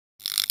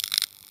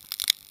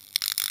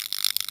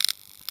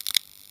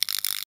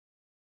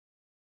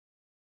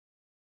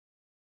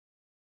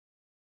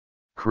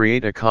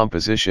Create a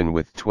composition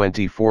with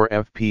 24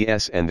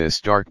 fps and this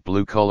dark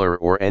blue color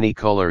or any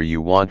color you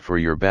want for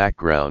your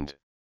background.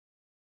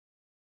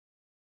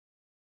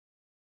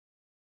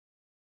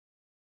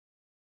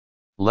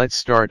 Let's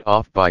start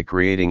off by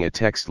creating a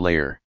text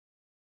layer.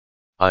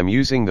 I'm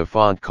using the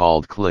font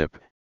called Clip,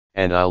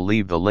 and I'll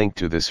leave the link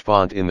to this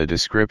font in the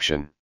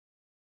description.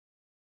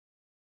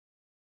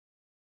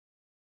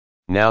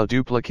 Now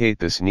duplicate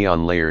this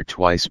neon layer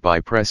twice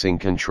by pressing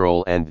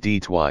Ctrl and D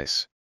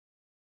twice.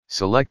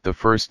 Select the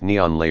first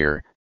neon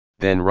layer,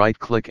 then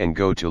right-click and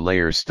go to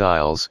Layer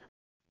Styles,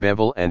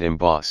 Bevel and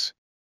Emboss.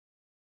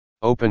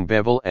 Open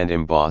Bevel and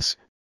Emboss,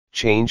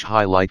 change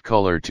highlight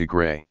color to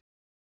gray.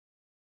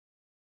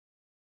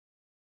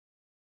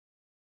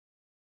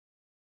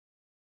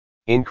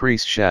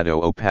 Increase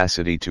shadow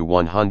opacity to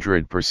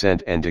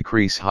 100% and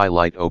decrease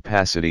highlight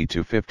opacity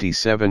to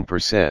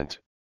 57%.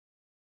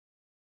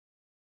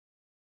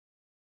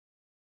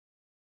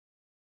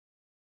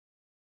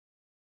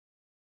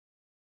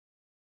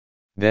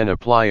 Then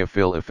apply a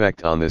fill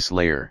effect on this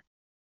layer.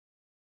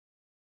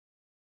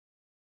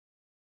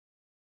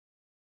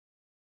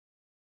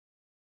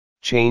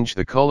 Change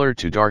the color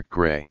to dark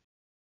gray.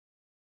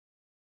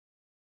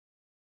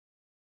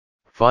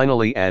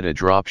 Finally add a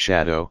drop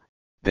shadow,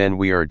 then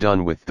we are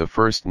done with the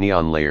first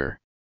neon layer.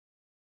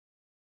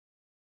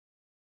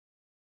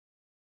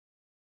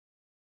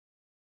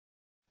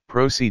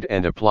 Proceed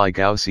and apply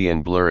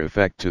Gaussian blur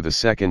effect to the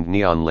second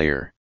neon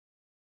layer.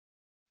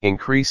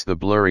 Increase the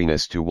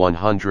blurriness to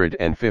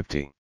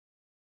 150.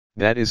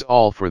 That is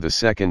all for the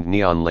second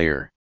neon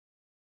layer.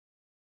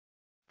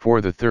 For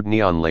the third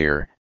neon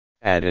layer,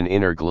 add an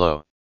inner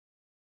glow.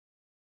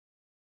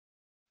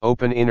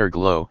 Open inner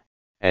glow,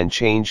 and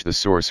change the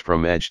source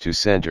from edge to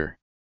center.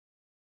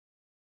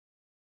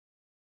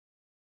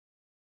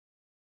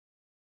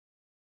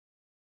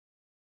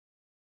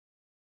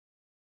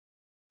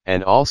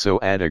 And also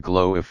add a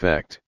glow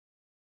effect.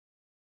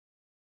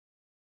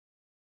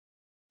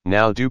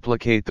 Now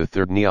duplicate the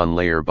third neon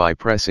layer by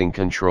pressing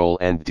Ctrl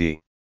and D.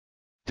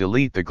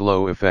 Delete the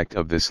glow effect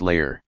of this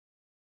layer.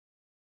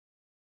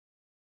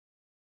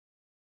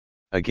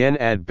 Again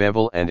add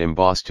bevel and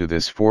emboss to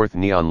this fourth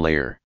neon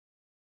layer.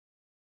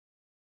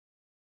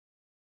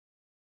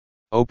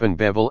 Open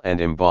bevel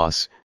and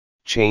emboss,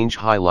 change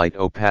highlight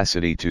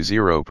opacity to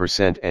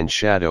 0% and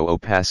shadow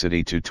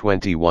opacity to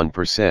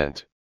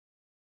 21%.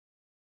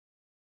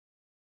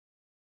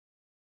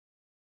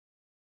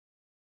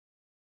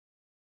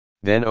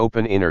 Then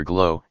open inner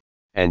glow,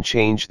 and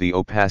change the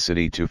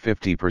opacity to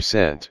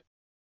 50%.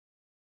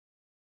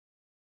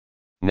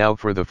 Now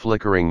for the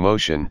flickering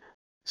motion,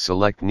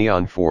 select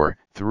neon 4,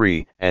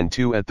 3, and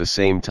 2 at the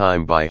same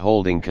time by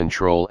holding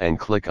Ctrl and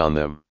click on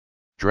them.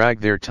 Drag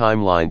their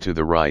timeline to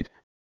the right,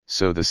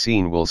 so the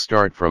scene will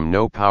start from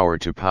no power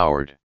to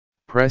powered.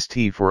 Press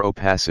T for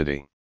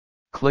opacity.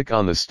 Click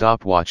on the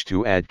stopwatch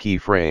to add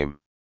keyframe.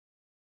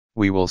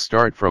 We will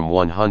start from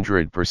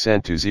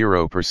 100% to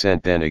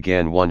 0%, then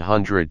again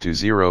 100 to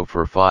 0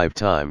 for 5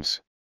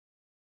 times.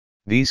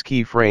 These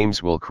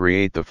keyframes will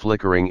create the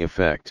flickering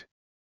effect.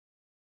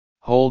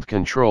 Hold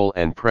Ctrl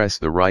and press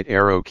the right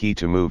arrow key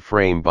to move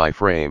frame by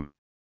frame.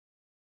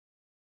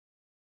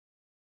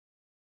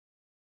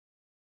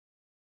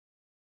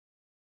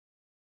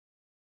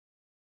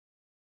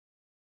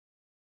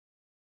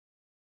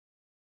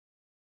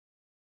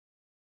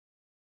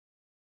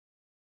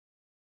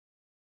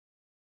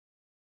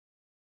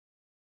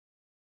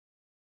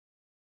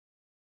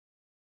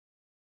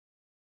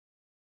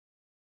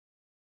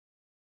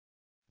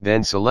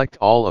 Then select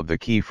all of the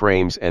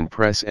keyframes and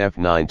press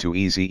F9 to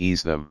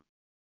ease them.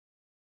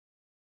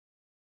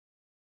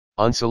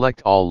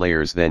 Unselect all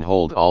layers, then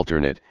hold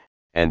Alternate,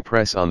 and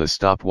press on the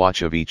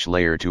stopwatch of each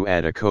layer to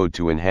add a code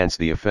to enhance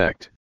the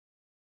effect.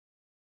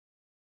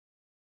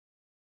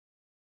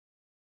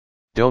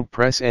 Don't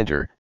press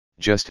Enter,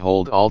 just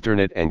hold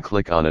Alternate and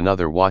click on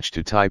another watch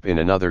to type in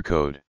another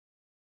code.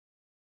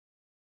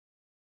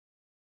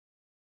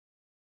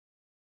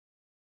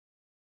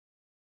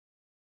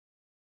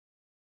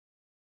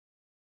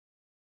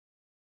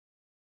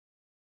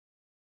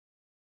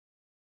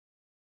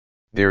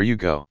 There you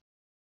go.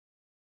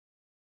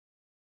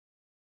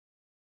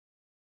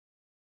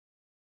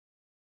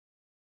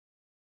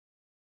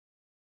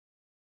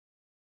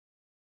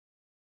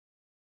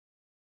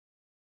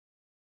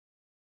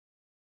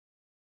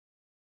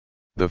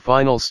 The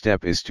final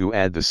step is to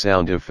add the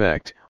sound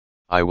effect.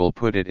 I will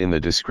put it in the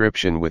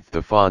description with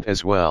the font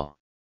as well.